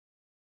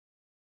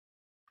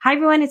Hi,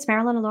 everyone. It's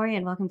Marilyn Alori,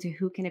 and welcome to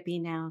Who Can It Be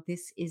Now?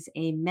 This is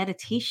a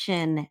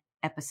meditation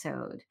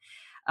episode.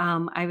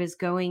 I was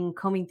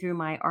combing through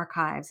my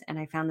archives, and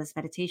I found this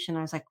meditation.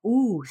 I was like,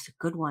 ooh, it's a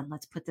good one.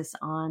 Let's put this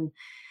on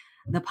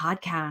the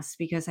podcast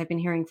because I've been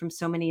hearing from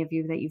so many of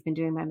you that you've been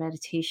doing my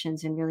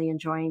meditations and really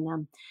enjoying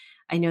them.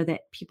 I know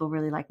that people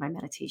really like my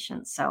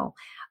meditations. So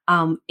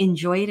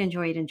enjoy it,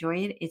 enjoy it, enjoy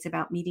it. It's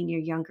about meeting your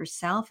younger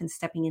self and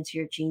stepping into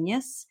your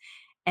genius.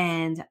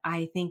 And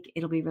I think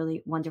it'll be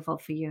really wonderful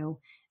for you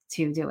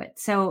to do it.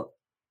 So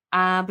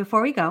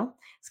before we go,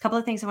 there's a couple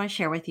of things I want to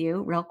share with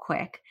you real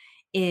quick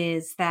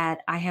is that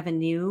I have a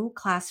new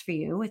class for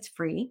you. It's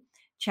free.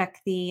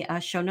 Check the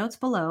show notes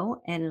below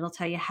and it'll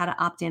tell you how to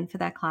opt in for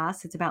that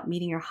class. It's about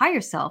meeting your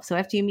higher self. So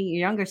after you meet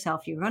your younger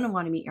self, you're going to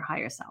want to meet your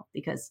higher self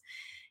because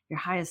your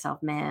higher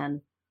self, man,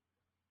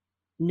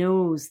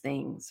 knows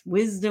things.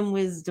 Wisdom,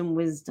 wisdom,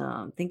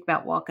 wisdom. Think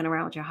about walking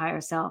around with your higher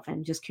self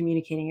and just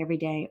communicating every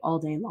day, all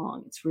day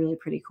long. It's really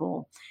pretty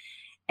cool.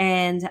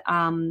 And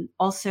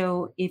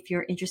also, if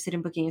you're interested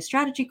in booking a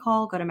strategy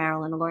call, go to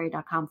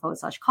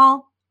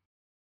marilynalori.com/call.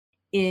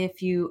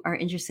 If you are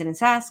interested in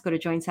SaaS, go to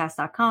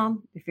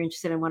joinsas.com. If you're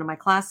interested in one of my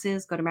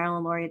classes, go to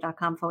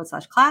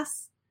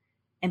marilynalori.com/class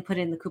and put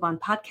in the coupon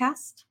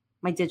podcast,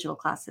 my digital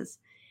classes,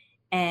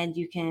 and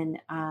you can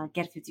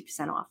get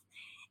 50% off.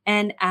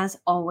 And as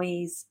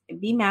always,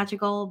 be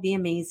magical, be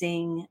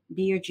amazing,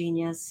 be your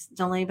genius.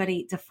 Don't let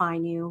anybody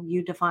define you.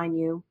 You define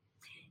you.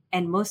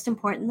 And most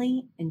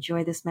importantly,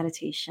 enjoy this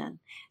meditation.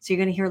 So you're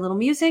going to hear a little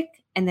music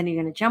and then you're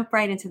going to jump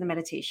right into the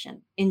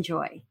meditation.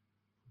 Enjoy.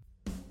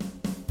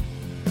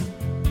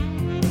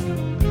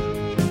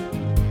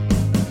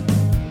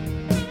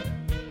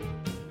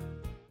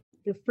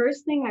 The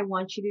first thing I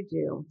want you to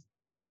do,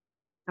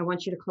 I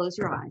want you to close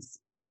your eyes.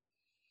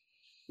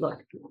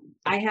 Look,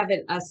 I have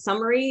a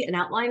summary, an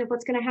outline of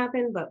what's going to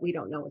happen, but we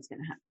don't know what's going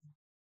to happen.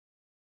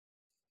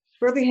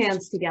 Rub your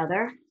hands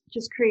together,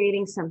 just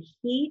creating some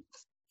heat.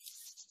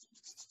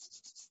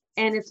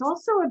 And it's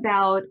also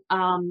about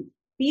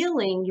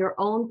feeling your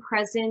own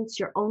presence,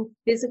 your own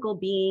physical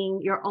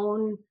being, your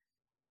own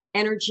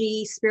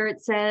energy.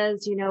 Spirit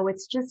says,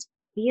 it's just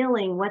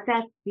feeling what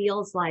that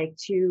feels like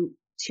to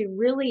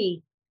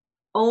really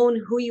own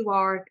who you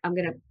are. I'm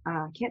going to,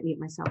 can't mute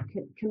myself,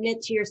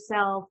 commit to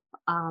yourself,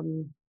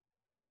 feel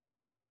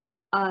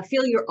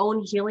your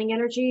own healing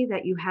energy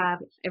that you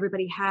have,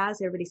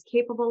 everybody's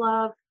capable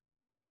of.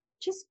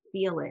 Just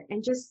feel it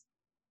and just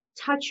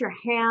touch your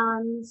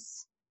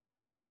hands.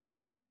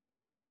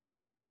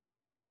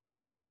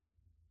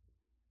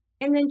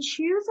 And then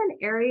choose an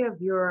area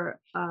of your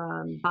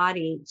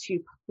body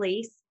to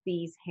place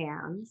these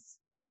hands.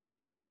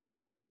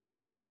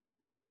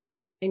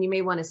 And you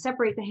may want to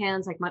separate the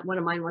hands, like one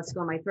of mine wants to go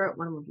on my throat,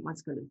 one of them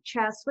wants to go to the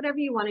chest, whatever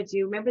you want to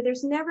do. Remember,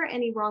 there's never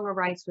any wrong or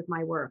rights with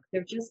my work.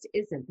 There just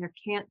isn't. There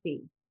can't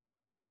be.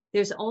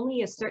 There's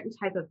only a certain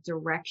type of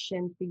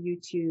direction for you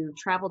to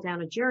travel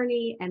down a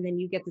journey, and then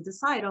you get to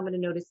decide, I'm going to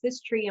notice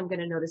this tree, I'm going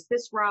to notice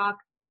this rock.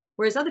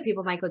 Whereas other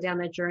people might go down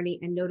that journey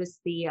and notice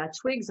the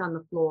twigs on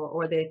the floor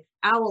or the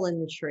owl in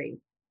the tree.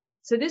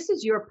 So this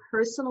is your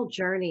personal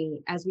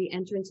journey as we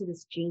enter into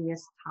this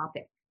genius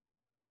topic.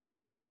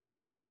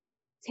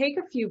 Take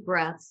a few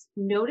breaths,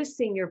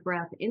 noticing your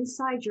breath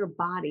inside your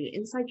body,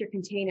 inside your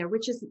container,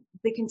 which is,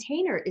 the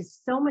container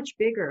is so much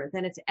bigger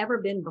than it's ever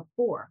been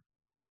before.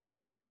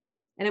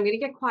 And I'm going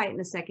to get quiet in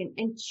a second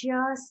and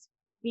just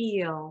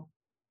feel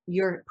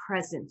your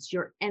presence,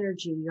 your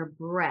energy, your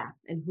breath,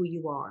 and who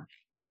you are.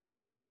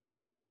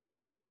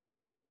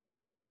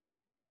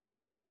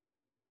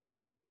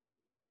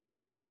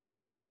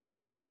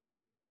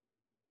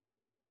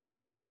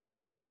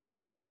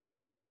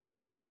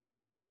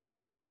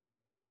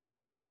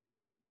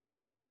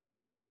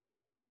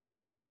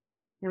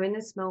 Now, in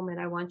this moment,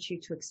 I want you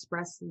to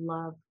express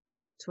love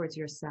towards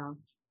yourself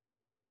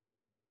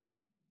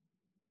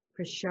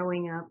for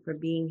showing up, for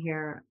being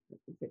here.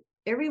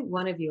 Every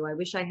one of you, I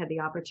wish I had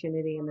the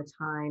opportunity and the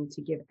time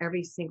to give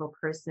every single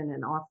person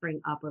an offering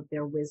up of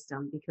their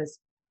wisdom, because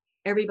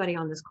everybody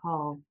on this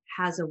call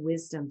has a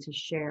wisdom to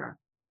share.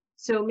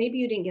 So maybe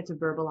you didn't get to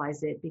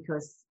verbalize it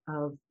because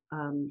of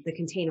the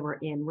container we're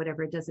in,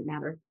 whatever, it doesn't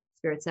matter.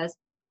 Spirit says,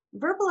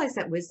 verbalize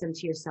that wisdom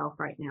to yourself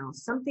right now,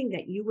 something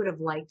that you would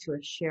have liked to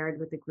have shared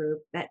with the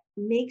group that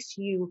makes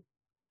you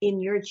in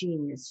your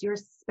genius, your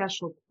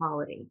special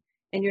quality.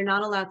 And you're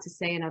not allowed to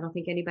say, and I don't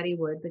think anybody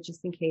would, but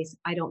just in case,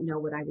 I don't know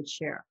what I would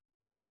share.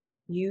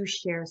 You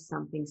share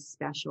something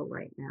special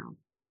right now.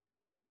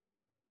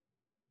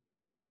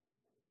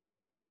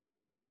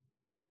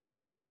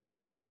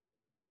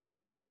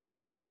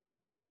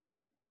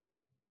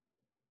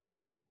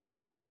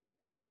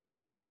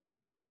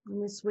 And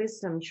this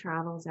wisdom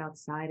travels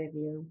outside of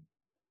you.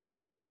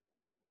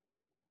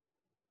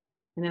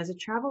 And as it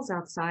travels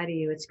outside of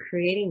you, it's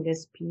creating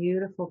this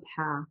beautiful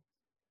path.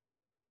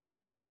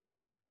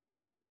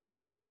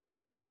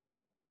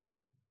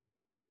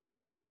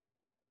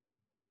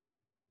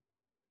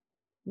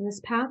 And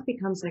this path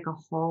becomes like a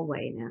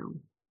hallway now.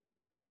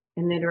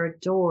 And there are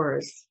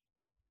doors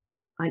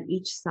on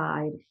each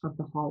side of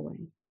the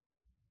hallway.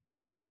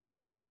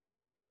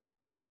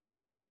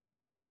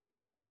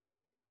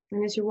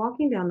 And as you're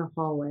walking down the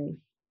hallway,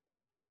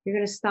 you're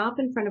going to stop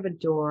in front of a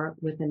door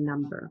with a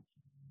number.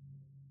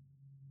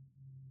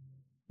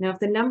 Now, if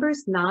the number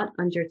is not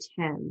under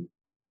 10,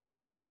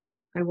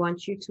 I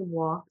want you to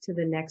walk to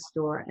the next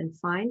door and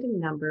find a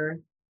number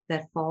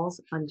that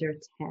falls under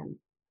 10.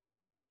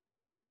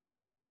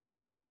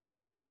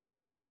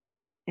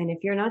 And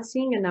if you're not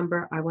seeing a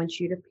number, I want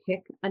you to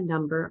pick a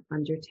number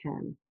under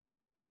 10.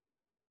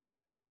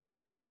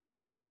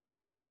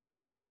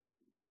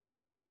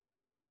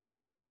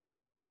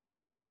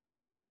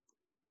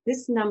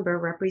 This number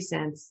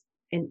represents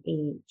an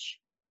age,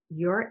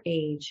 your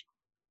age.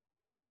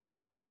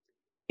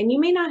 And you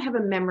may not have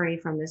a memory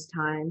from this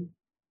time,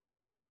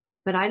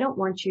 but I don't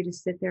want you to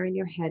sit there in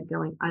your head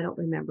going, I don't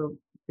remember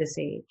this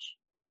age.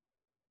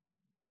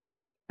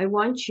 I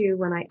want you,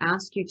 when I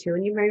ask you to,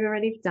 and you've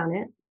already done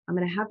it, I'm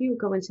going to have you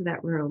go into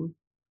that room.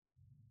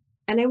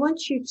 And I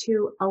want you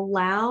to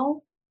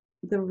allow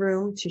the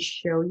room to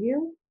show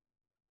you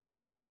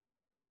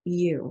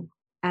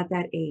at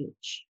that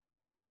age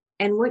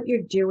and what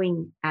you're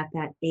doing at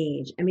that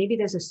age. And maybe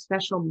there's a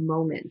special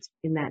moment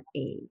in that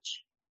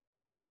age.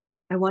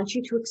 I want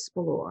you to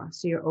explore.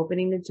 So you're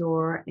opening the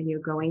door and you're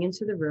going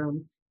into the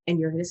room and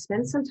you're going to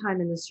spend some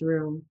time in this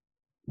room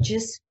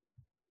just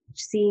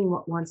seeing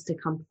what wants to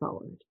come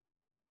forward.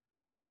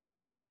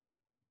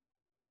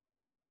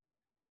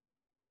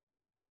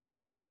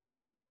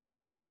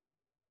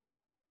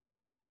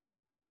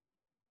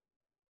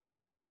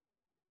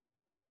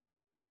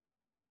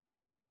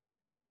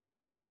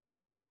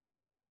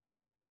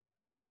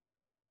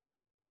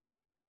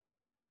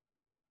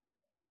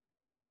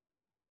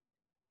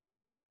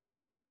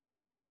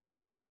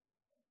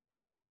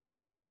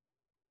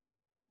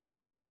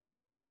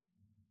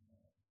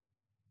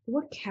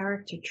 What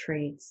character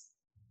traits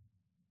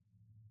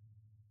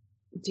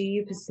do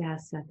you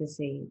possess at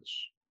this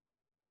age?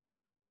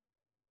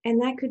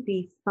 And that could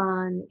be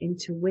fun,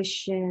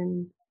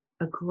 intuition,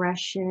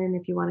 aggression,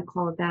 if you want to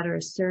call it that, or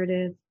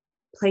assertive,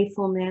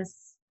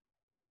 playfulness.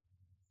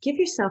 Give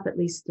yourself at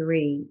least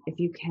 3, if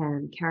you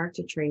can,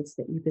 character traits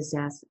that you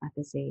possess at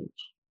this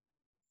age.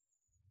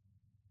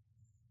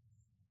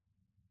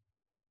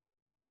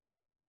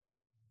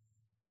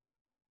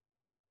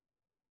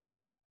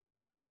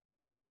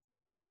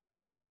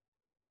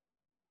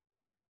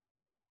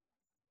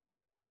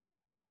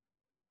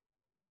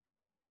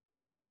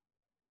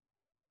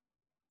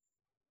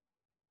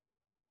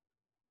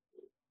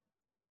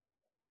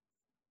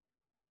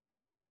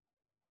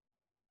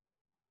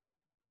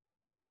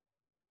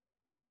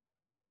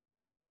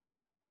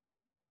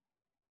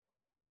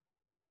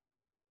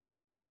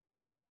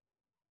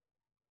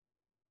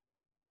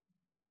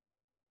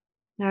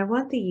 Now, I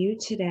want the you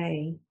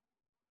today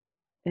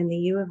and the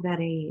you of that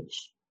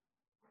age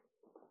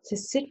to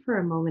sit for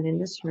a moment in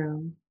this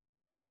room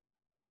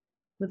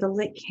with a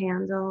lit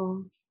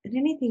candle and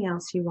anything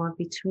else you want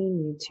between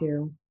you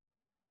two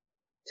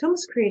to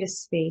almost create a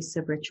space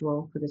of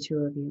ritual for the two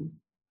of you.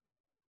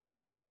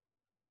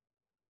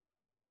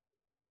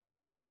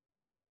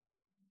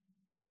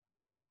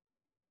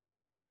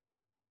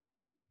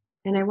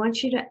 And I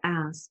want you to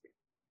ask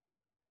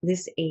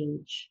this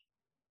age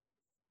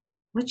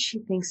what she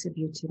thinks of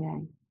you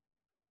today.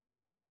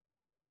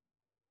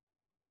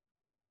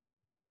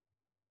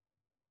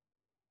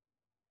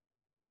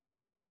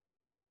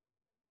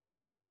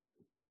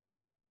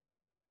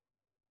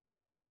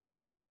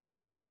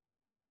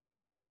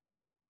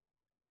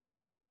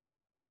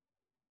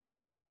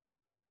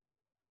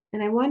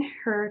 And I want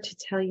her to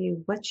tell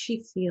you what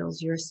she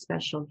feels your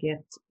special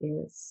gift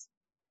is.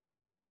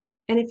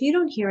 And if you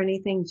don't hear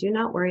anything, do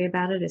not worry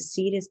about it. A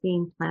seed is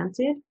being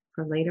planted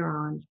for later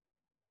on.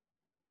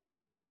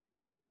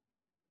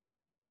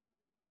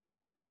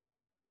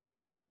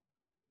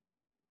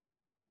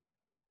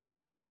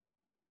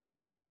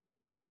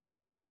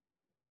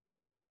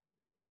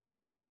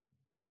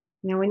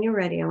 Now, when you're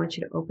ready, I want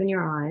you to open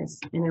your eyes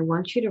and I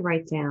want you to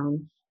write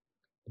down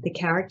the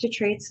character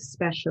traits,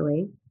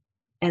 especially,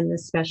 and the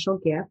special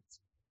gift,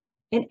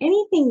 and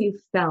anything you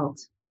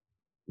felt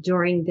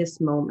during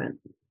this moment.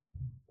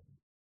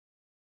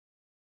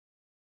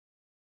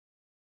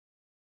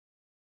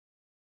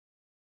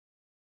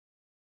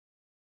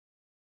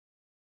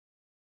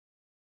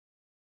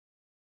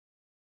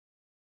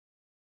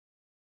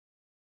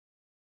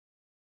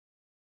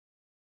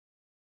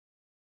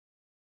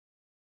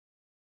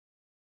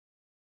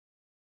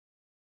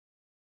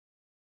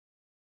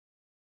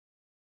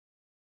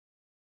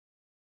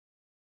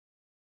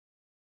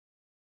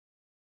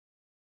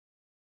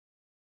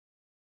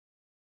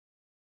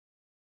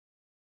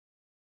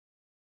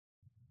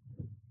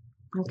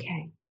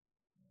 Okay,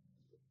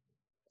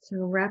 so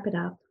we'll wrap it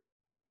up.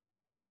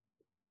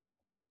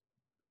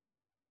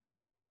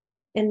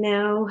 And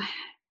now,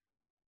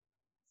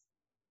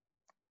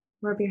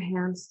 rub your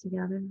hands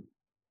together.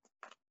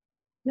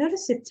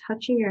 Notice if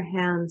touching your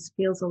hands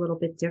feels a little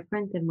bit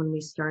different than when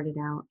we started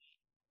out.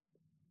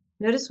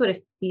 Notice what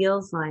it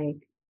feels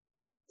like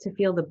to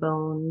feel the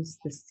bones,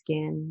 the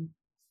skin,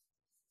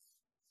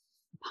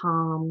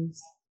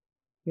 palms,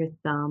 your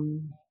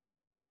thumb.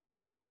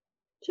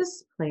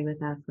 Just play with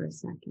that for a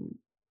second.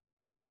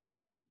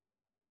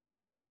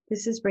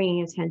 This is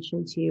bringing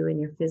attention to you in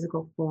your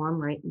physical form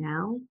right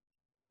now,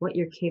 what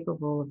you're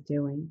capable of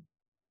doing.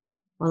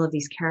 All of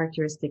these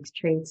characteristics,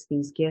 traits,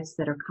 these gifts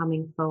that are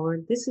coming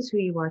forward. This is who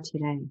you are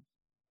today.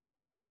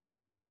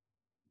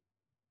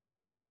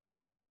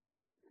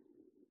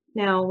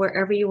 Now,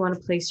 wherever you want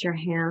to place your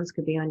hands,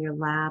 could be on your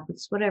lap,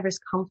 it's whatever's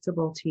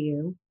comfortable to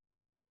you.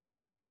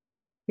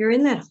 You're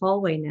in that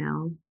hallway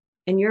now,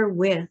 and you're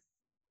with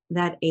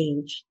that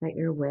age that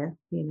you're with,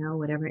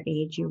 whatever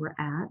age you were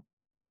at.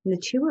 And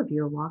the two of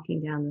you are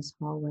walking down this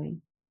hallway.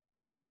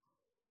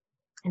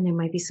 And there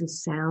might be some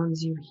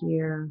sounds you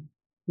hear.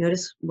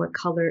 Notice what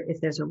color, if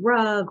there's a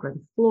rug or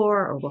the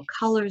floor, or what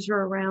colors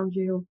are around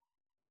you.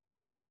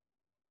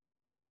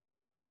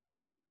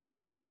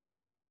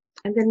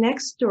 And the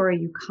next door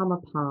you come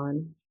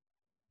upon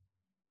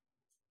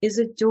is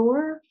a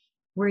door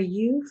where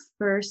you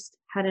first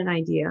had an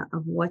idea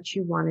of what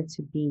you wanted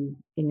to be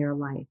in your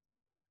life.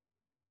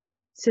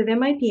 So there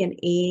might be an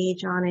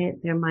age on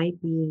it, there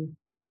might be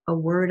a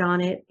word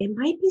on it. It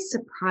might be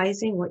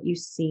surprising what you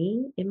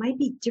see. It might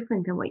be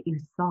different than what you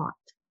thought.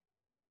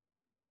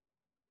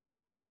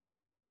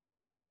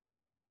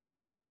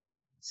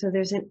 So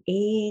there's an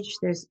age,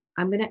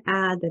 I'm going to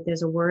add that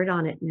there's a word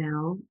on it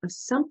now of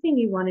something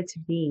you wanted to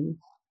be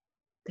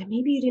that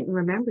maybe you didn't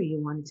remember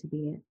you wanted to be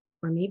it,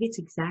 or maybe it's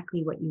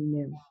exactly what you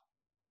knew.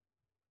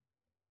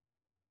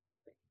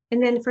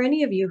 And then for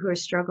any of you who are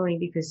struggling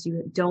because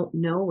you don't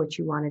know what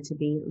you wanted to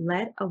be,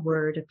 let a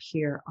word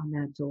appear on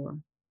that door.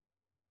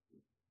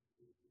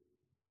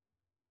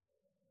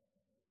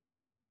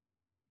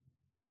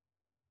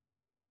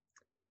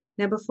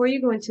 Now, before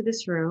you go into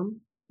this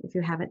room, if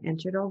you haven't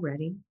entered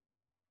already,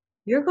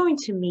 you're going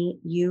to meet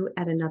you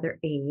at another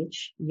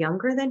age,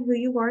 younger than who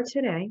you are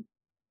today.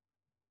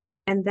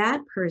 And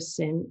that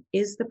person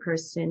is the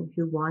person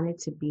who wanted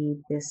to be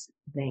this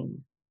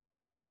thing.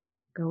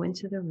 Go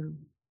into the room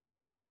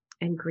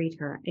and greet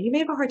her. And you may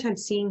have a hard time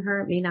seeing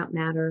her. It may not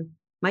matter.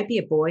 Might be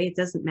a boy. It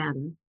doesn't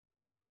matter.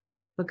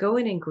 But go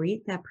in and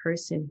greet that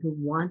person who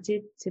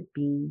wanted to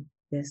be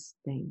this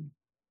thing.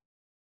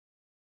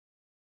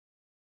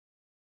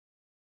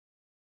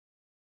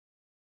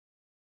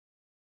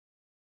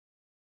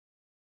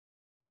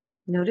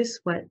 Notice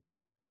what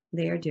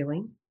they are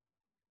doing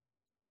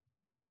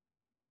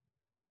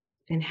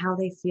and how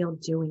they feel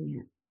doing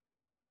it.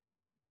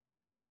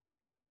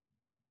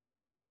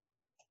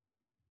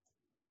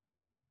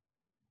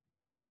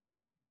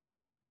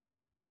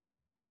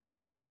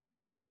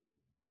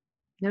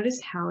 Notice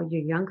how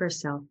your younger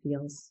self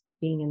feels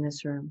being in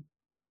this room.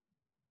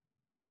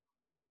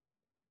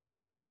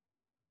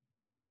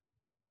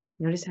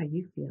 Notice how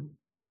you feel.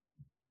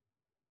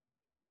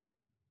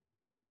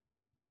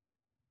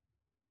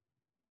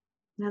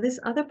 Now,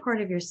 this other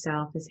part of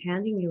yourself is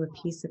handing you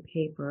a piece of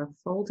paper, a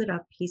folded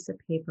up piece of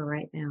paper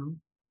right now.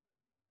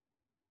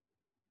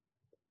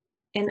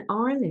 And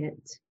on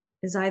it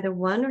is either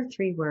one or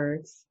three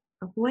words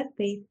of what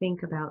they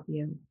think about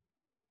you.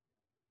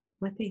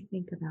 What they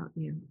think about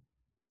you.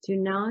 Do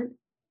not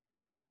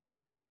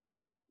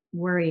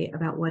worry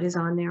about what is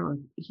on there, or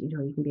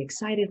you can be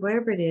excited,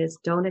 whatever it is.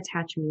 Don't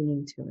attach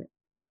meaning to it.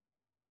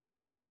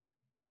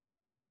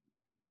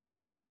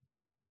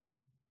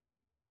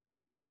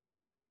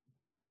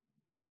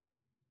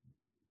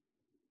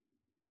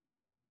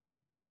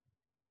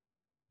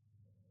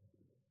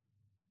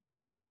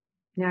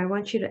 Now I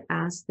want you to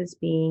ask this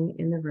being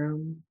in the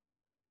room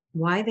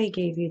why they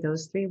gave you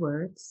those three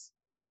words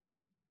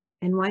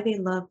and why they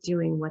love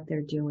doing what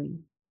they're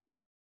doing.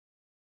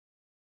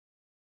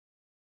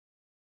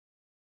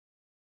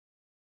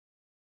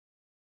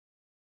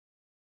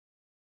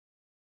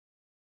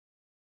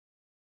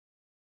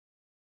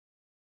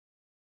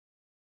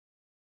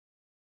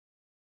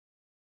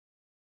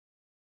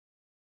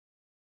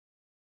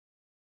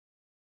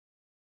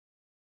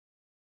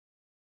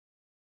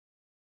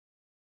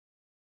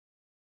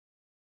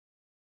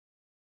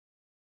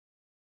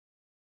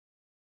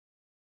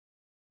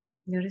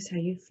 Notice how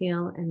you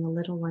feel and the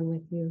little one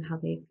with you, how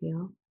they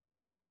feel.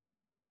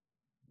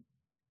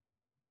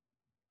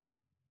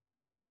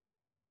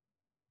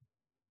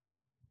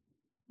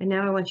 And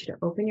now I want you to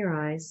open your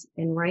eyes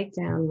and write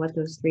down what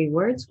those three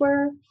words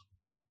were,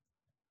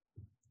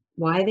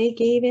 why they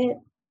gave it,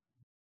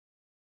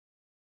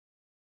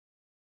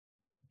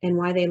 and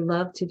why they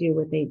love to do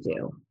what they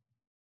do.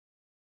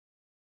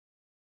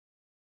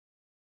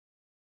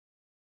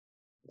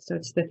 So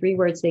it's the three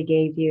words they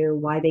gave you,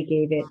 why they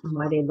gave it, and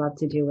why they love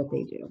to do what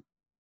they do.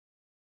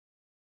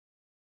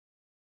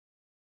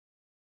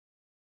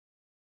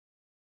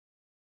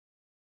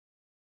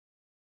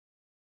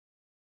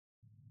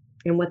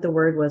 And what the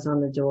word was on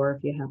the door,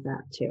 if you have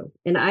that too.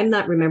 And I'm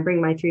not remembering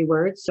my three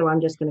words, so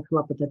I'm just going to come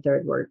up with the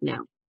third word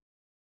now.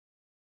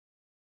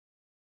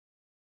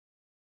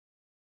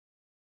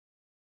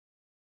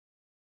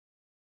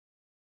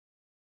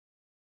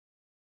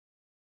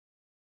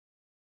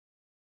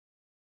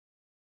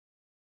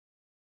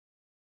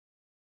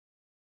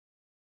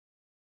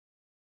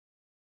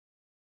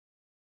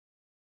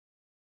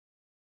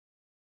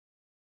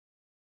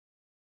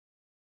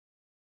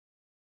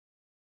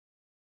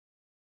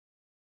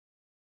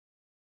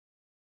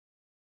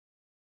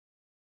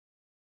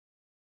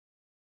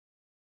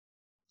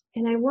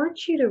 And I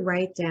want you to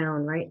write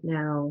down right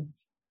now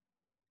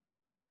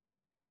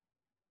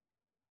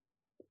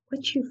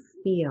what you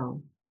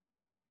feel.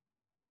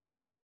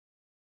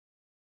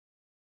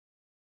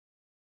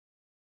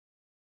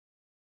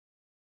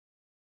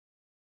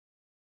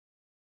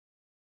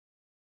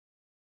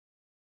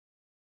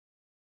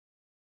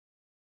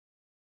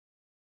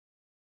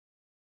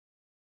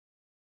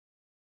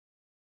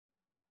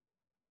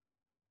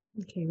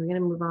 Okay, we're going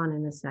to move on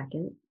in a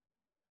second.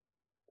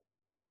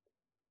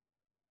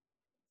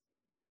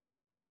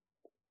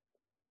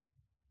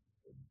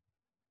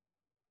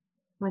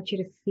 I want you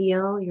to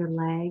feel your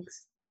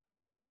legs,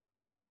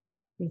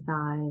 your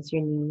thighs,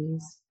 your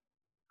knees.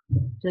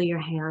 Feel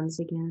your hands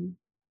again.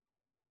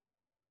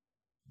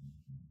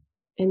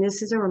 And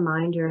this is a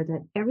reminder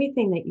that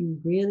everything that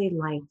you really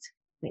liked,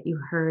 that you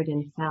heard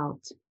and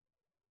felt,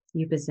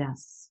 you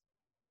possess.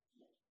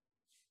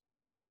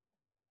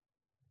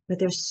 But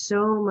there's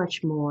so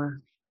much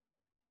more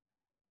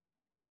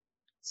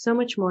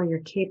you're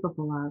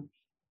capable of.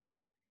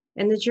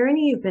 And the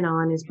journey you've been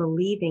on is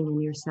believing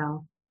in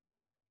yourself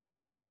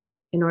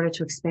in order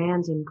to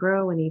expand and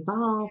grow and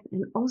evolve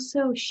and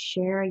also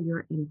share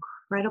your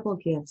incredible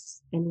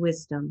gifts and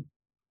wisdom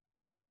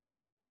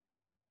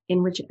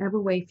in whichever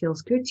way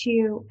feels good to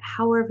you,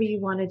 however you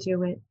want to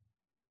do it,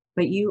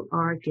 but you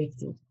are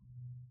gifted.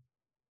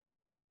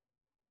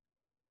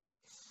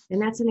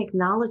 And that's an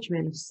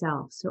acknowledgement of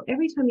self. So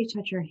every time you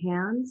touch your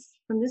hands,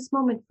 from this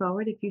moment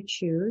forward, if you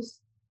choose,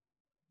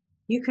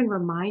 you can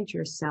remind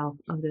yourself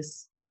of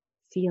this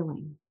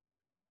feeling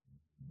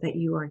that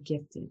you are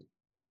gifted.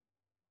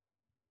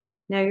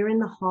 Now you're in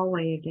the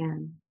hallway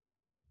again.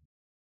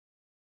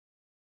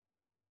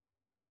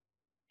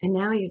 And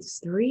now it's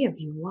 3 of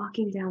you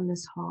walking down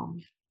this hall.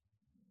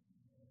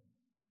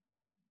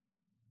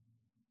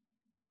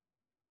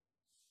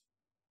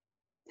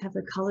 Have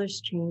the colors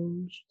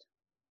changed?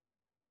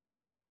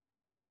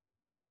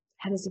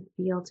 How does it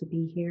feel to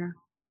be here?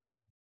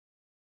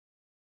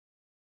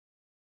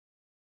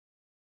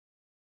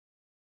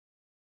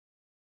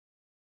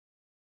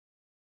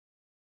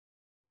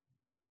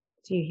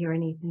 Do you hear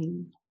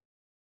anything?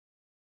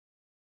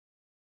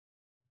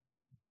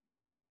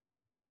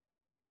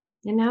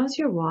 And now as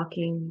you're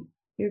walking,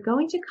 you're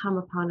going to come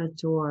upon a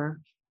door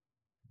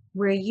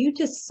where you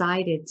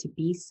decided to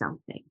be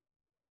something.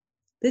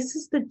 This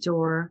is the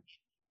door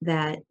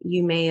that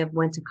you may have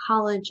went to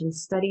college and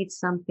studied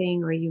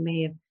something, or you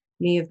may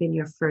have been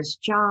your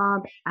first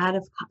job out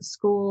of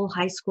school,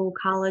 high school,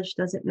 college,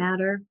 doesn't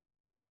matter.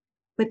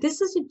 But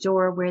this is a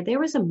door where there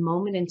was a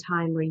moment in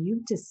time where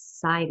you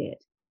decided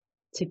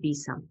to be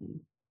something.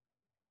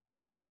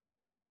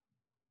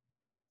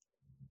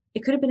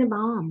 It could have been a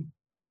mom.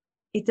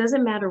 It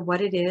doesn't matter what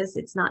it is.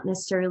 It's not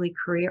necessarily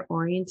career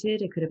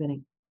oriented. It could have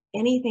been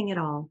anything at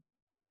all.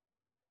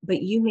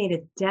 But you made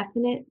a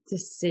definite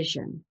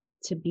decision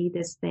to be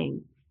this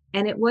thing.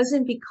 And it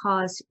wasn't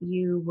because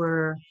you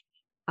were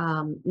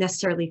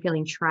necessarily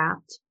feeling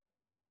trapped.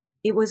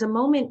 It was a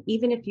moment,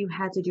 even if you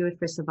had to do it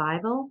for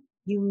survival,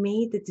 you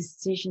made the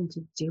decision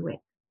to do it.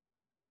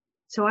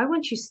 So I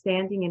want you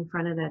standing in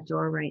front of that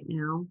door right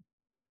now.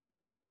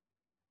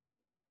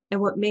 And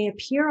what may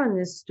appear on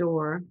this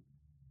door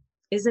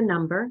is a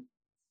number,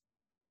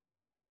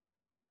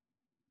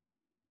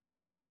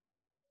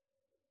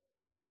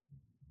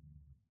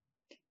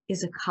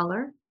 is a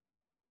color,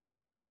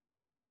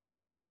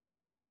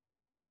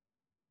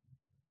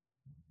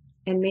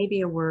 and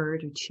maybe a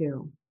word or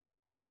two.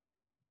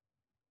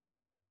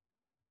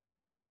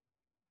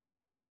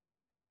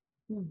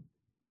 Hmm.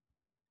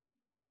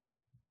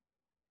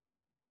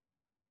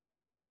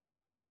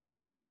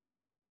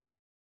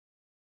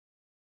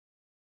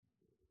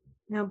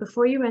 Now,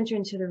 before you enter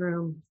into the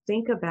room,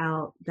 think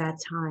about that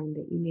time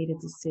that you made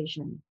a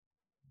decision.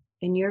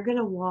 And you're going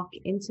to walk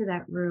into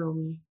that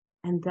room,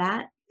 and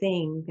that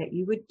thing that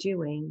you were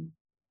doing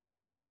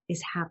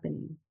is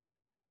happening.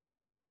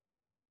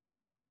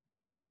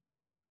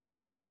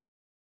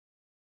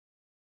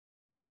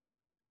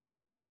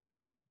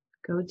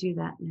 Go do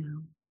that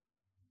now.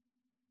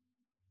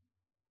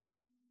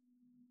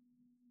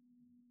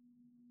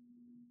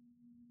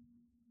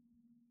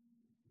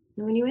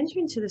 And when you enter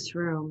into this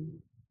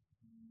room,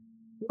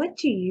 what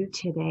do you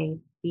today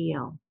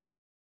feel?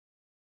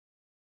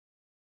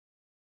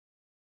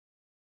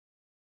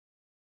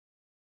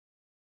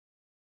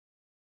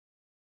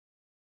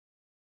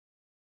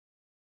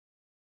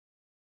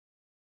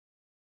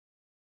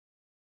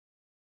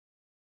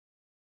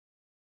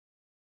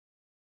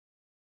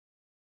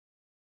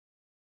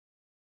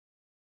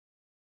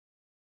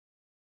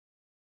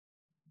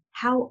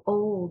 How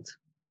old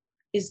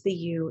is the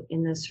you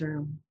in this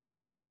room?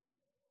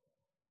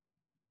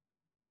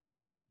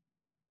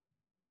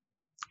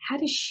 How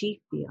does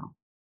she feel?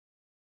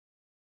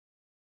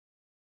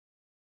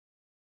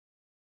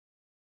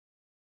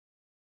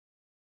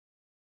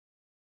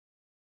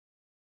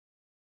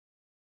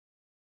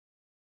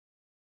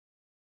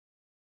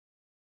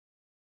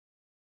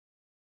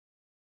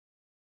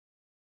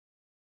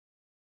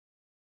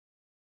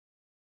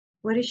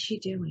 What is she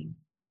doing?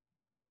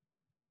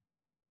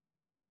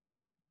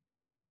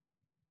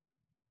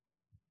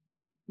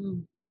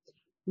 Mm.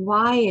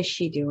 Why is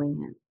she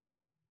doing it?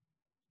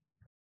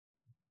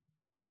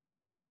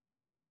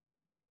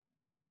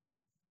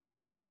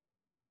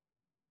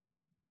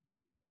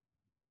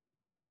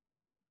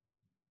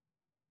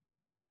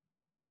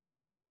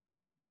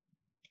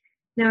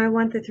 Now, I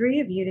want the three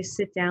of you to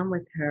sit down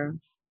with her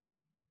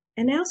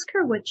and ask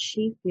her what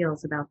she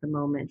feels about the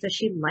moment. Does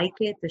she like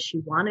it? Does she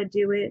want to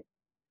do it?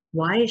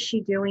 Why is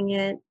she doing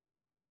it?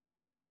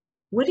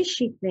 What does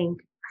she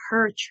think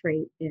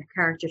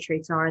character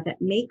traits are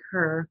that make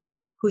her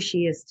who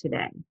she is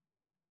today?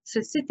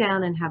 So sit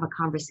down and have a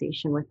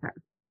conversation with her.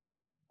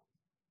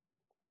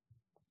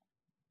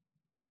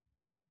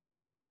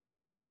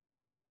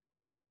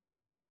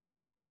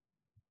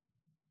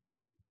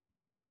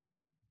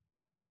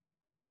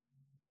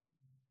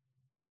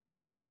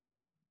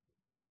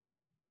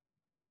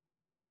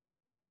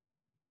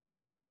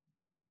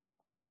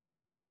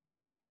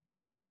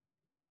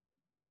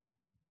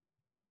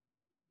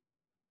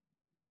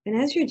 And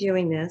as you're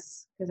doing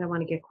this, because I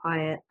want to get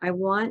quiet, I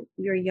want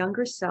your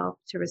younger self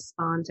to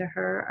respond to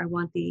her. I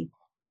want the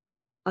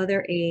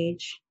other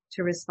age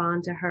to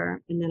respond to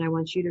her. And then I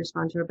want you to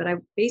respond to her. But I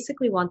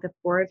basically want the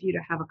four of you to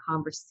have a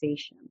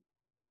conversation.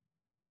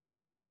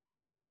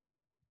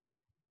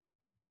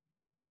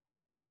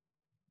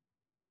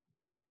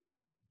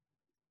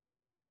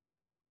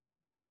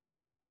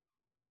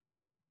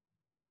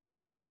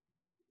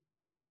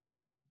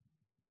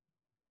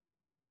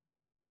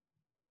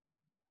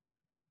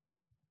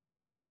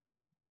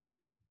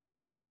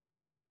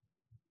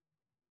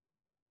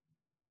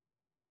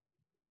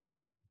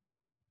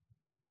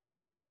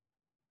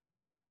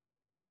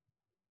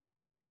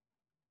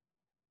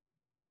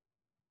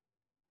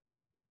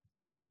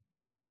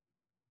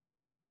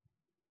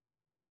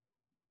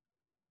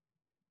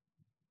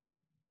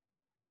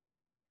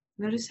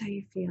 Notice how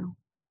you feel.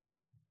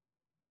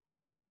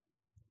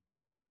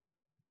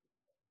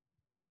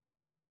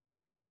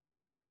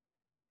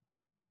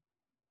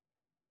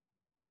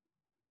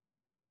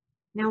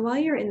 Now, while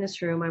you're in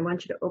this room, I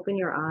want you to open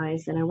your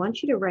eyes and I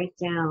want you to write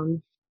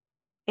down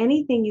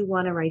anything you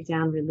want to write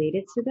down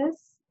related to this.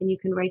 And you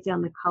can write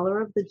down the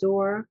color of the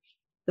door,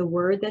 the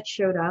word that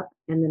showed up,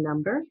 and the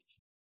number.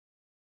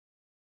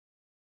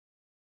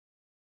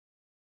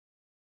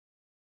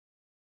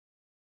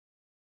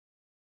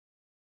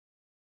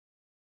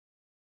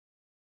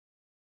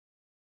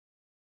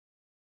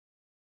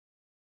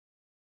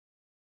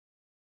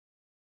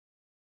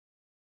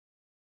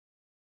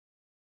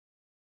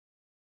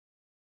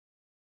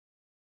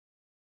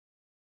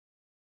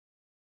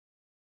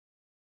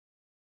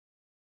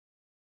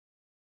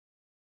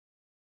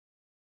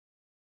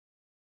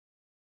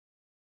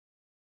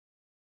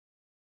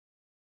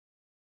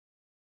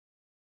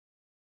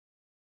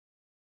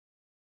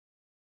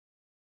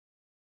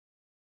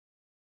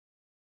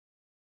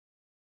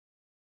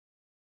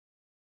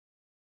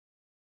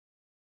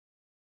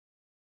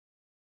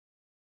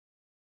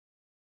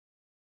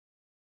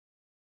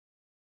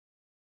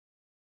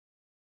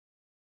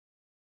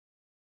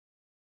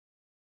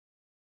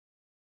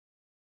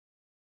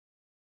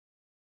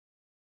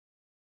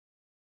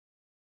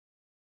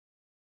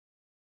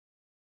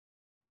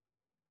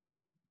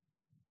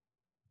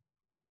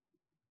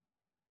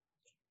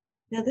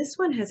 Now, this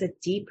one has a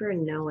deeper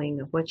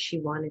knowing of what she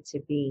wanted to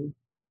be.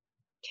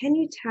 Can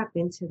you tap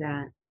into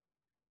that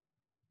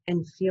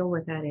and feel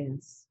what that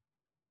is?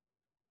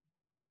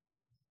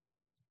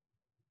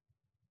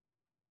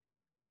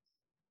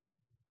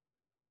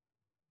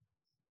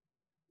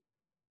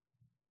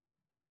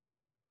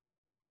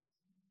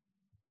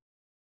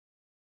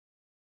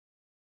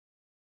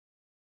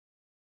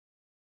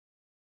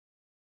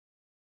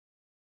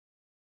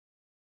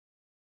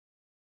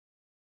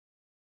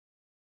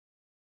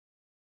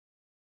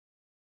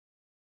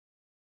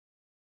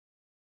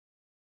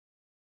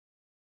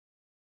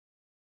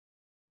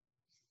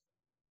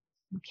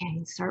 Okay,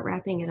 and start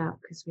wrapping it up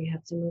because we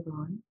have to move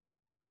on.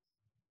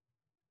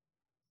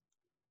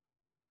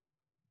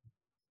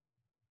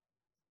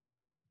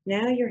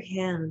 Now, your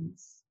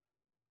hands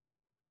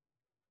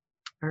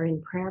are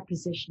in prayer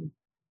position.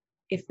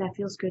 If that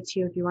feels good to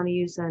you, if you want to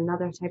use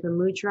another type of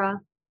mudra,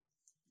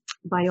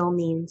 by all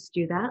means,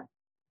 do that.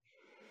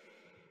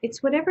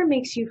 It's whatever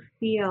makes you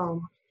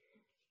feel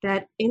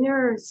that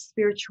inner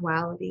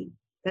spirituality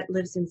that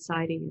lives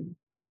inside of you,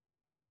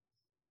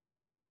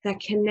 that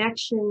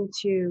connection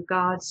to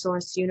God,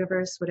 source,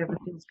 universe, whatever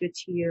feels good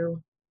to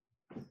you.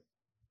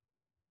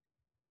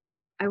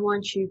 I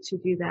want you to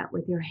do that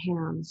with your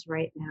hands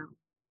right now.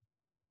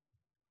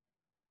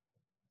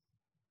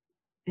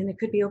 And it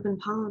could be open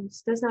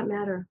palms, does not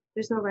matter.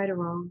 There's no right or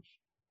wrong.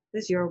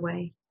 This is your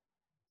way.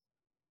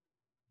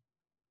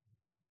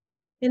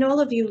 And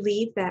all of you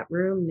leave that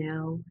room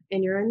now,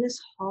 and you're in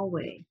this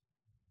hallway.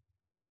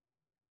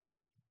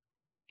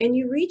 And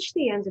you reach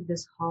the end of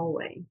this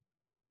hallway,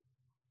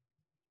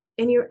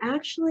 and you're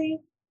actually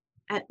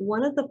at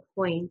one of the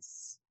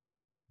points,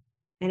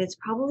 and it's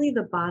probably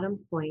the bottom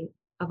point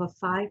of a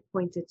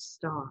five-pointed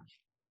star.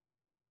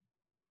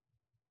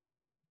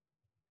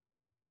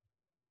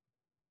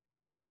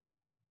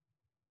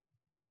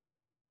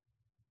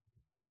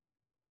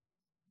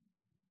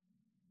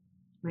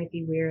 Might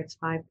be weird. It's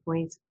 5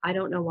 points. I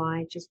don't know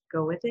why. Just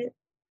go with it.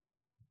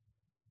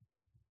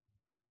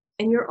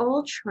 And you're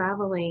all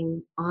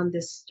traveling on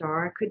this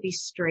star. It could be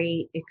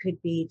straight, it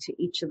could be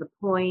to each of the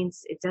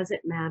points. It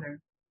doesn't matter.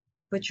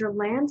 But you're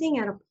landing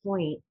at a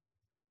point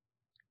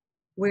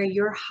where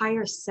your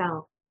higher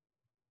self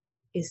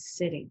is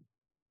sitting.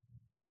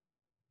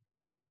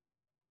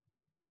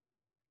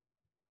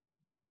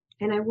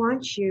 And I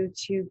want you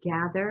to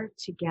gather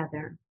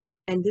together.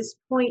 And this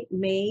point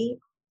may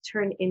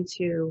turn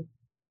into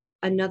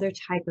another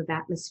type of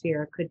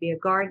atmosphere. It could be a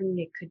garden,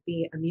 it could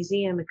be a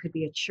museum, it could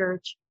be a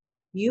church.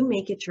 You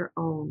make it your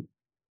own.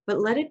 But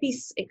let it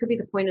be, it could be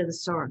the point of the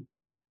star.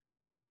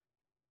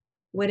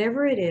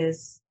 Whatever it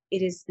is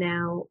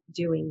now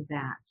doing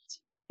that.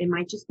 It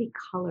might just be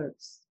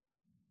colors.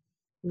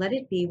 Let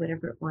it be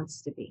whatever it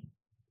wants to be.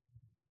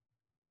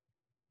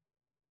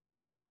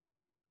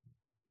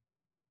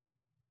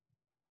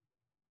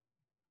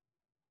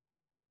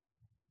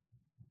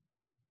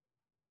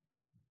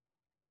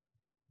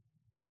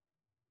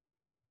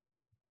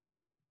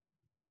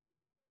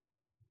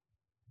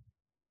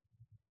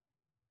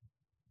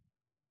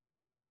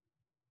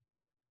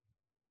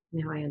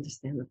 Now I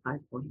understand the 5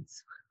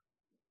 points.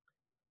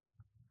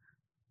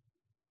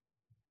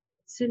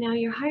 So now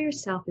your higher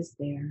self is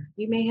there.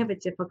 You may have a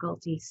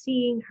difficulty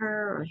seeing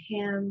her or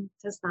him,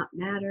 does not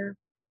matter.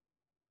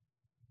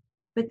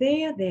 But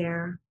they are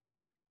there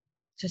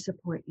to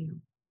support you.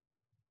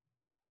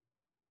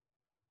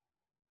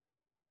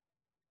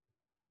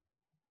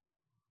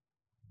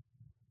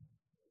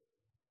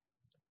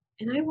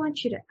 And I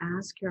want you to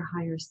ask your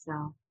higher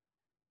self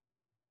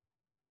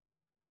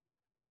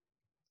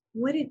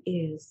what it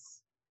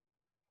is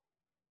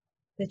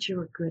that you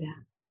are good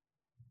at.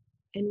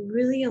 And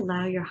really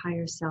allow your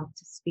higher self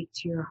to speak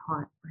to your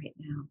heart right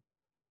now.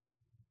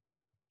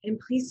 And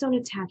please don't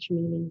attach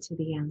meaning to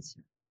the answer.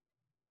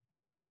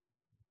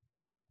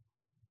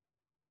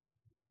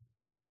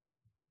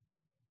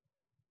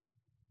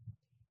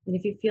 And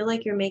if you feel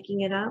like you're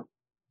making it up,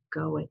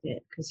 go with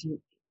it because you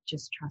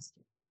just trust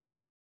it.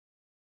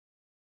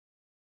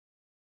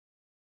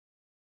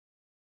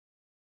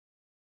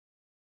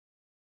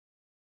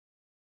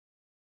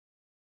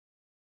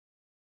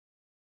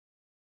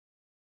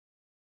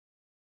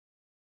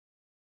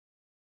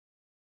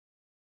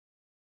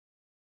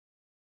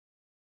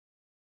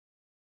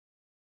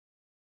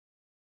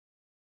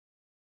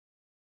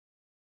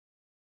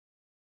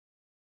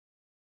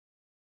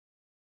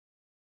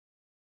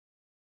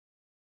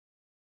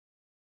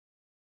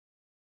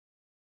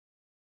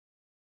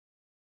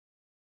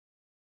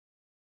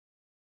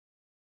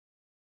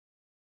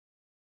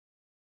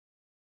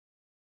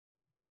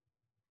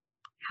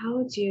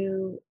 How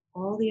do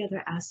all the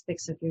other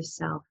aspects of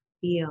yourself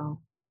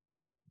feel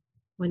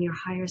when your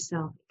higher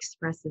self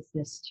expresses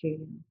this to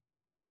you?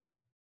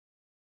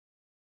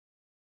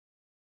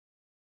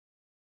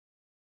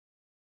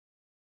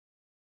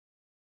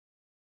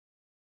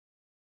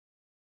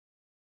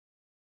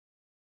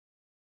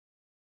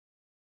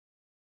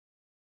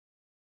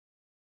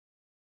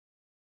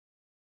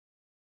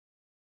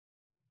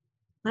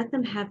 Let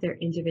them have their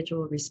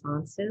individual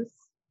responses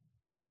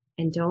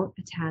and don't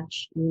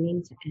attach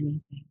meaning to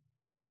anything.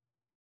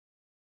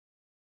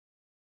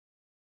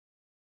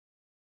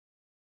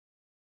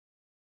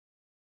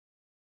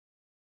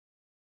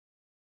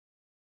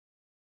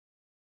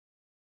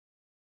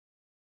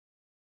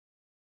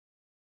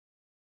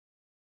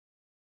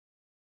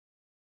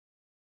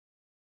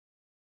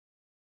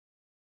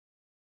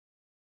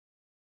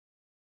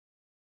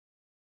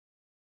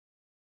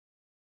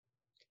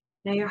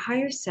 Now, your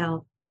higher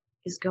self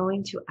is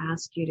going to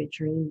ask you to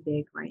dream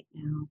big right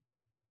now.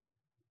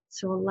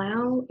 So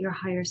allow your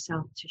higher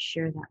self to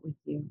share that with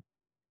you,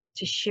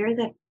 to share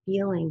that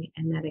feeling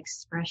and that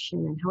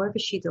expression, and however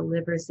she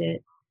delivers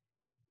it,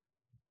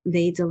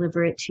 they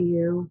deliver it to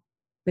you.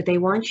 But they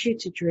want you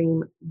to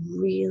dream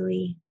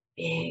really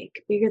big,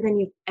 bigger than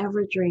you've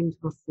ever dreamed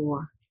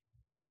before.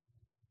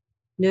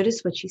 Notice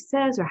what she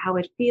says or how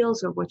it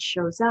feels or what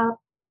shows up.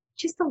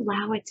 Just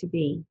allow it to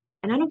be.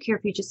 And I don't care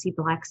if you just see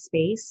black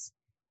space.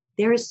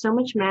 There is so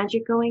much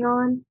magic going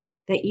on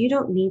that you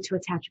don't need to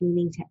attach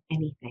meaning to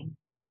anything.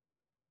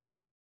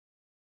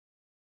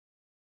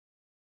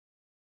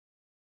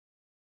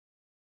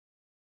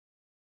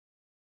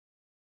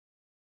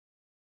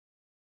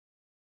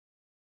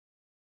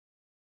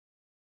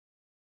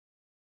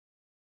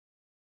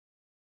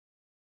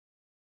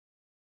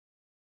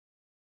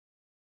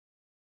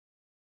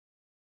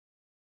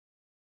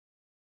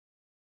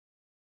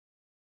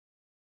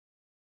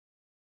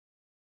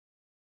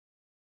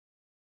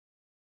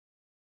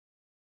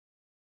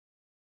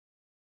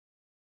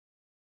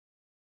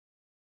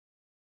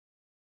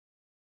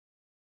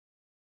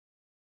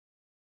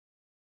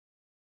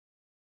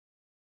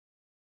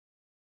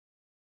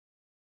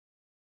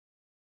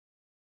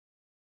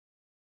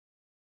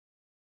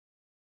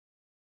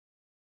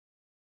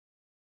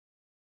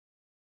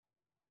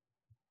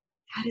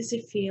 How does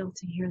it feel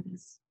to hear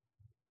this?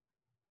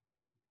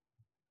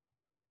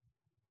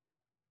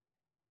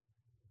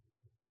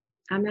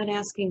 I'm not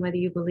asking whether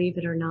you believe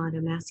it or not.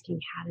 I'm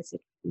asking, how does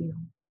it feel?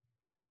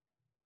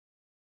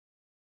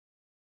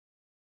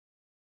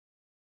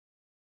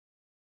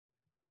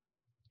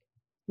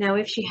 Now,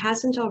 if she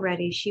hasn't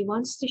already, she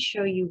wants to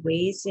show you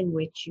ways in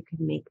which you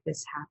can make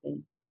this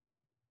happen.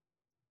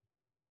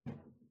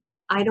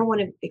 I don't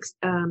want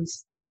to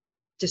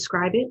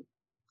describe it.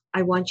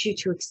 I want you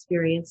to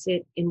experience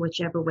it in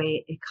whichever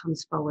way it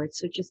comes forward.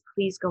 So just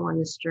please go on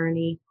this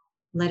journey.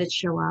 Let it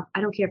show up.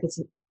 I don't care if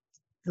it's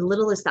the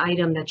littlest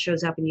item that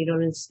shows up and you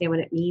don't understand what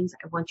it means.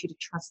 I want you to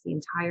trust the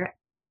entire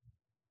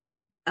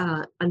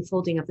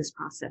unfolding of this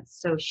process.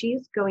 So she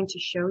is going to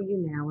show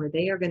you now, or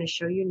they are going to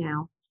show you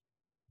now,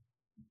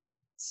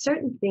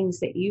 certain things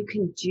that you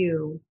can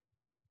do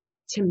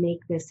to make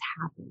this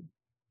happen,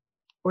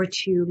 or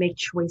to make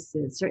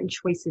choices, certain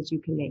choices you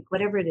can make,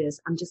 whatever it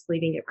is. I'm just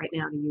leaving it right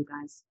now to you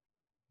guys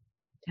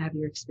to have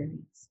your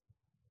experience.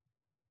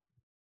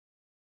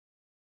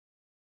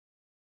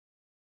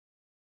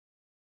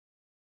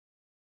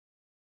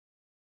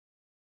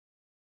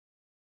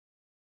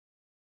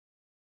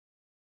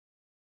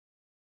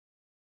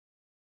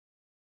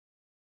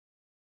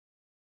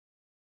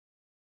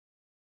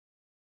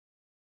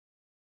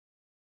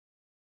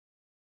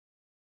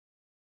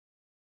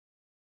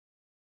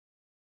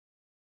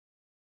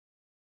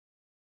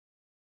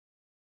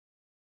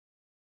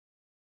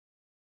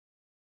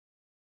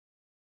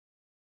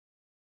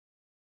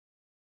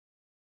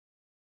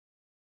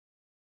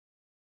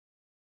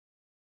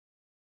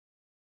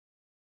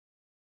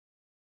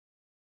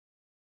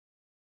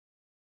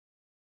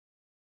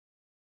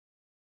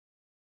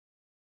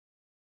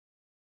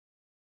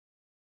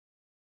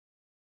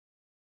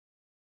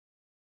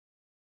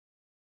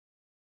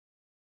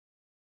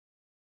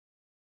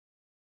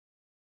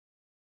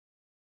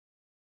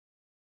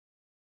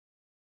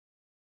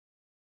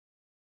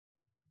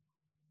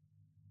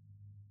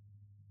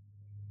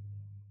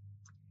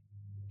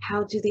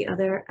 How do the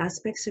other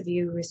aspects of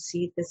you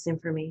receive this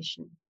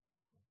information?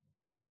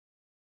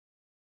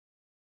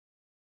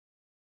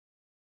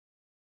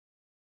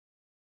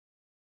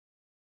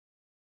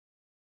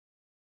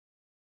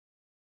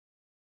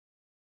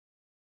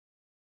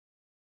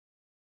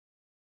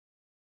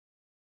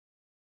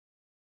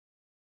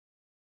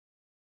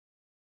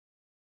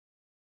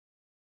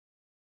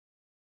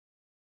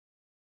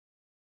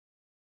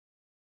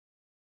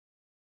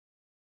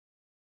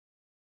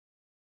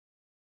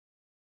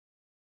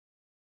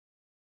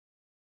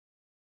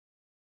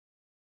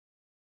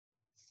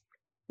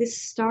 This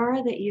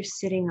star that you're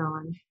sitting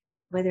on,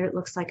 whether it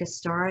looks like a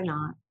star or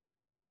not,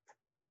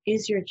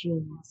 is your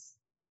genius.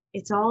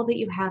 It's all that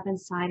you have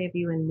inside of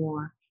you and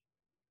more.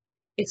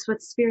 It's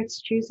what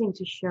Spirit's choosing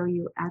to show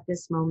you at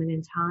this moment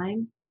in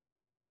time,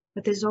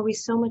 but there's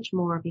always so much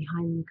more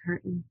behind the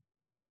curtain,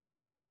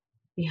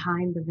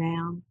 behind the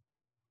veil,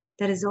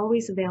 that is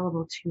always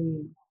available to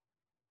you.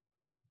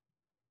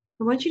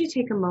 I want you to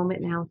take a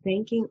moment now,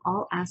 thanking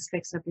all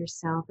aspects of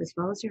yourself as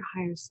well as your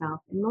higher self,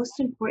 and most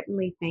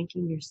importantly,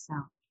 thanking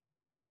yourself.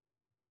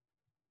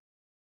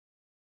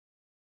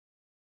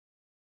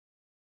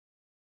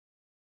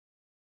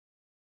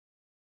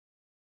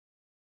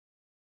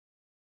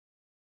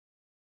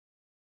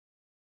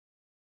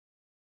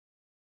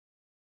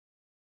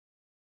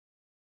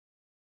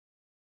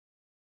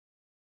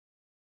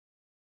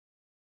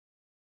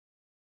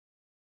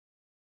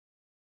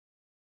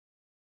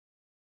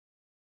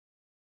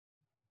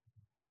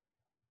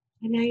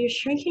 And now you're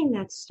shrinking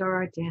that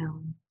star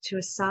down to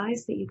a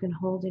size that you can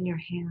hold in your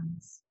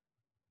hands.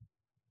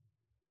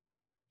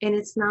 And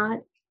it's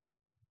not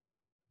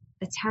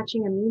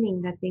attaching a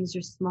meaning that things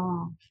are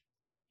small.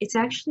 It's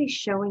actually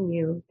showing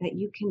you that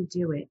you can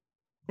do it,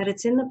 that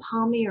it's in the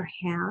palm of your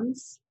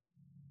hands,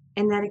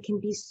 and that it can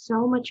be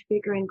so much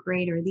bigger and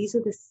greater. These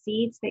are the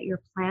seeds that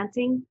you're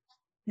planting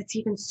that's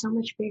even so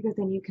much bigger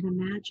than you can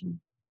imagine.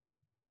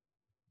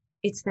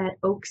 It's that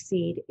oak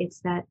seed,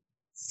 it's that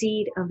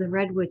seed of the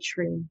redwood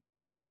tree.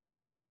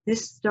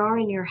 This star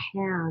in your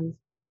hand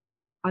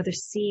are the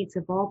seeds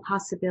of all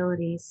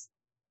possibilities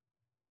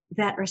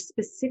that are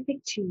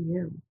specific to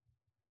you,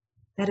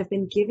 that have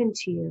been given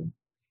to you.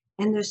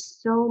 And there's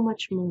so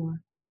much more.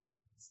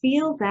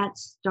 Feel that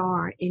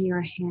star in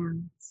your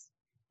hands.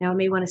 Now, it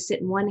may want to sit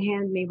in one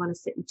hand, may want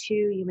to sit in two,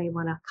 you may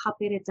want to cup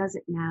it, it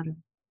doesn't matter.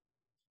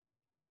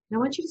 And I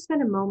want you to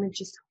spend a moment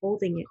just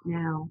holding it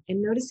now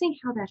and noticing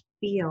how that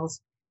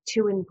feels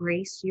to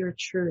embrace your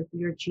truth,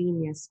 your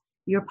genius,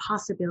 your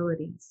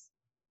possibilities.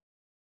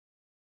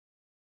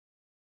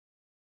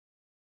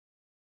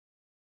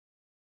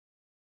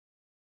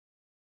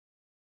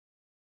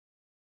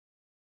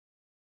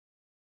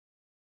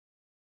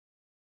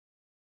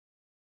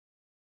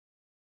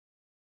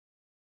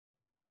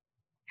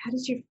 How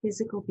does your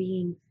physical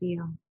being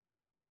feel?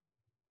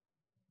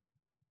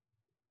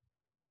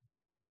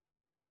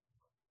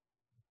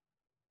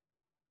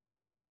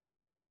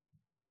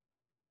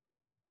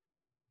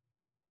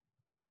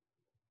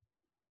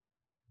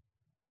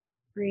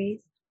 Breathe.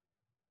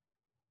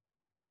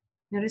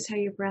 Notice how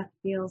your breath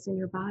feels in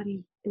your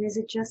body. And is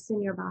it just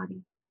in your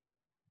body?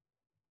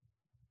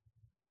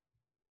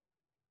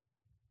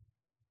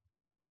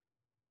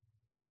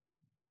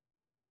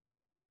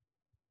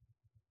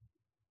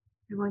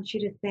 I want you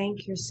to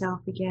thank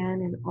yourself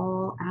again in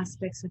all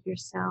aspects of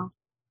yourself,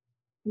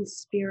 in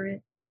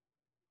spirit,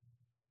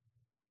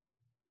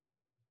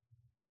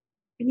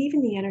 and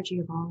even the energy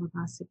of all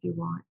of us if you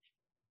want.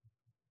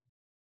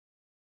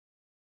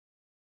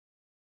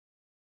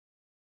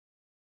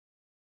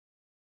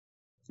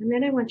 And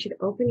then I want you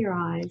to open your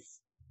eyes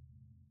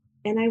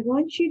and I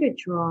want you to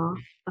draw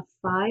a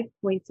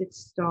 5-pointed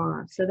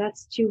star. So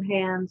that's 2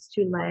 hands,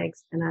 2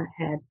 legs, and a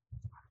head.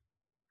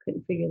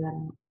 Couldn't figure that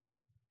out.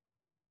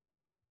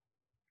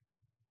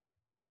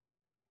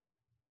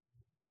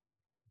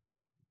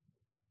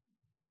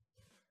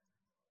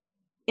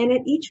 And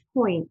at each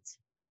point,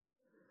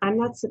 I'm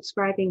not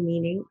subscribing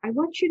meaning. I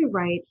want you to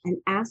write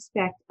an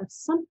aspect of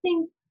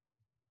something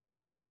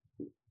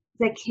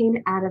that came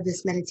out of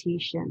this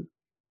meditation.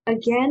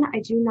 Again, I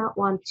do not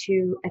want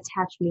to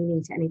attach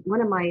meaning to any.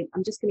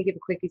 I'm just going to give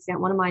a quick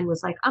example. One of mine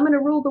was like, I'm going to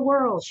rule the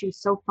world. She was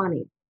so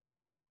funny.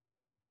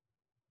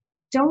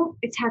 Don't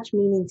attach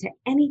meaning to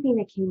anything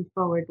that came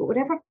forward, but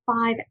whatever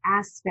 5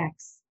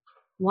 aspects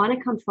want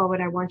to come forward,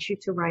 I want you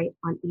to write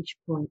on each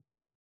point.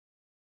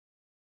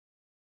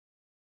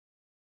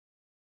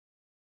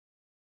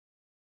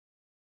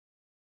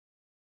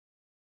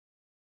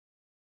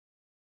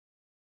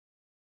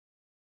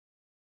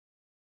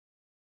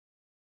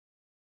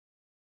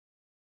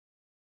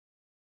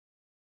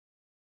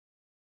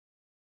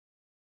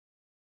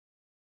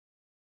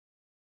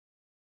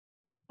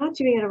 Not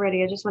doing it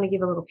already. I just want to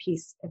give a little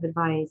piece of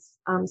advice.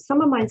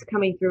 Some of mine's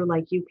coming through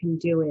like you can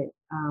do it.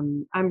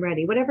 I'm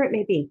ready, whatever it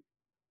may be.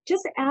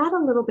 Just add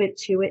a little bit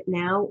to it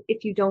now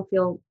if you don't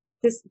feel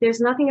this.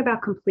 There's nothing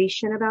about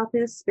completion about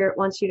this. Spirit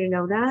wants you to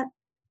know that.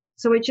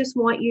 So I just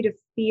want you to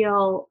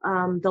feel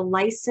the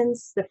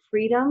license, the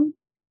freedom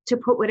to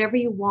put whatever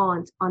you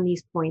want on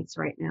these points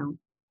right now.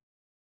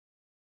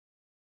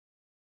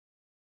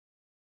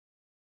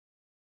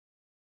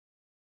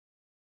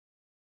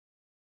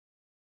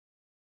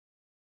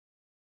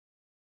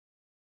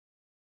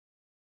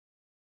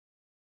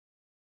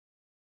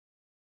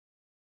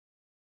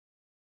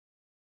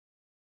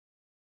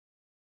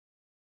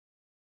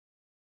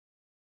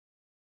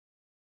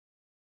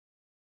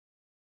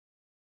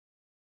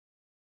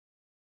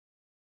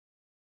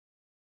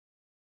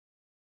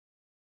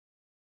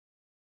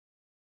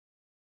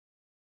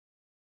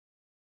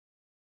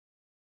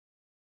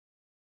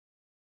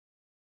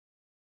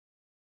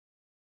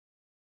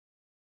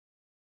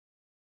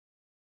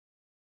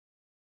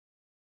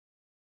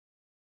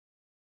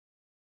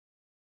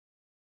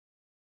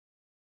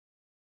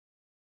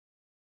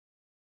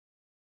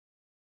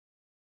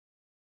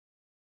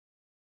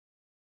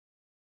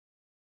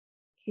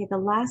 Okay, the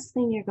last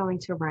thing you're going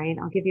to write,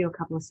 I'll give you a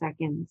couple of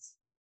seconds.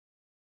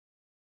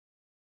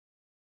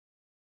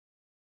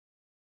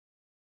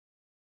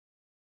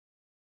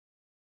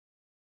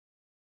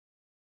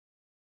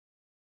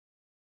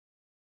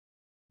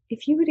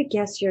 If you were to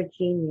guess your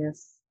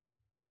genius,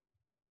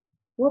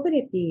 what would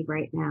it be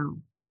right now?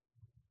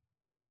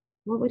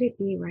 What would it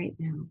be right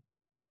now?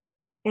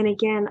 And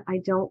again, I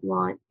don't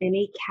want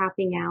any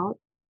capping out.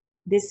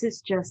 This is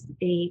just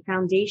a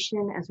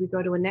foundation as we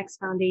go to a next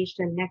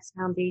foundation, next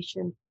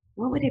foundation.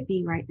 What would it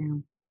be right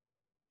now?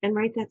 And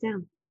write that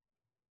down.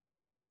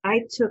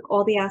 I took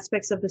all the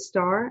aspects of the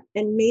star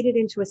and made it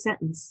into a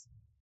sentence.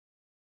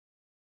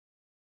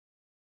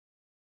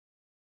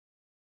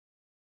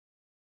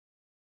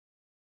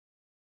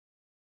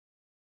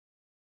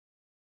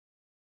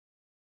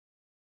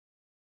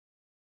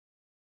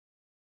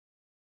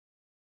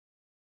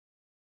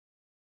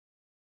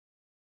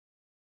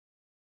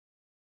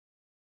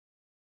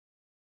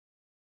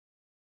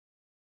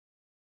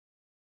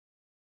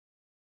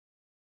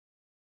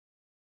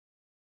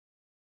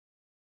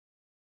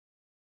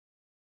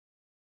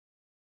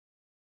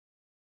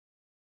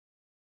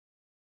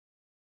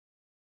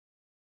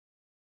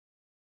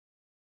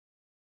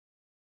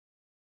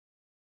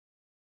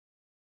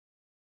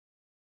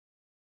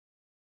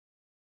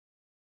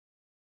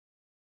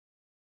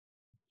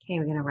 Okay,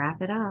 we're going to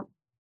wrap it up.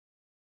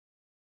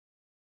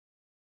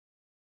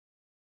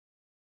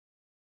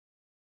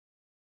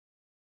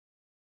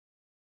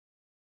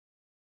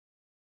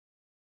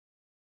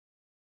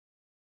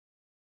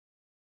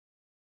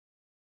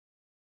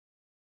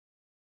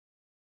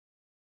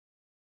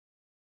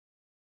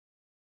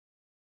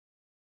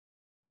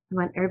 I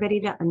want everybody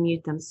to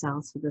unmute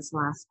themselves for this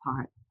last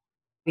part.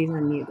 Please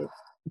unmute it.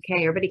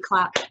 Okay, everybody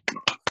clap.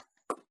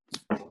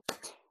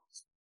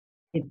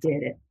 It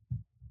did it.